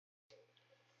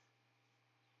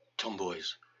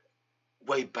Tomboys.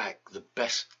 Way back, the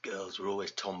best girls were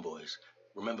always tomboys.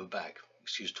 Remember back,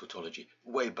 excuse tautology,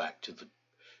 way back to the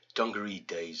dungaree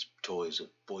days, toys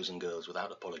of boys and girls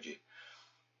without apology.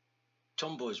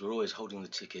 Tomboys were always holding the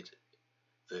ticket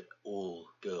that all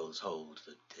girls hold,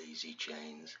 the daisy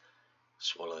chains,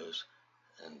 swallows,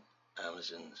 and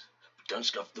Amazons. But don't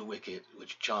scuff the wicket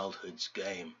which childhood's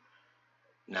game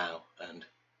now and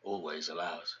always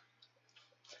allows.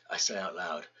 I say out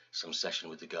loud, some session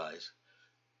with the guys.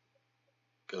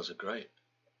 Girls are great.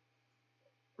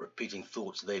 Repeating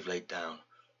thoughts they've laid down.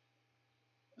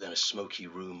 Then a smoky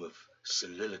room of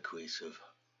soliloquies of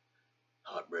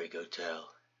Heartbreak Hotel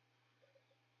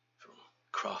from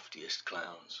craftiest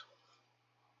clowns.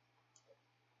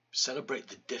 Celebrate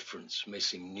the difference may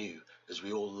seem new as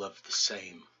we all love the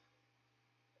same.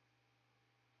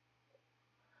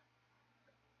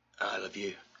 I love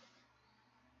you.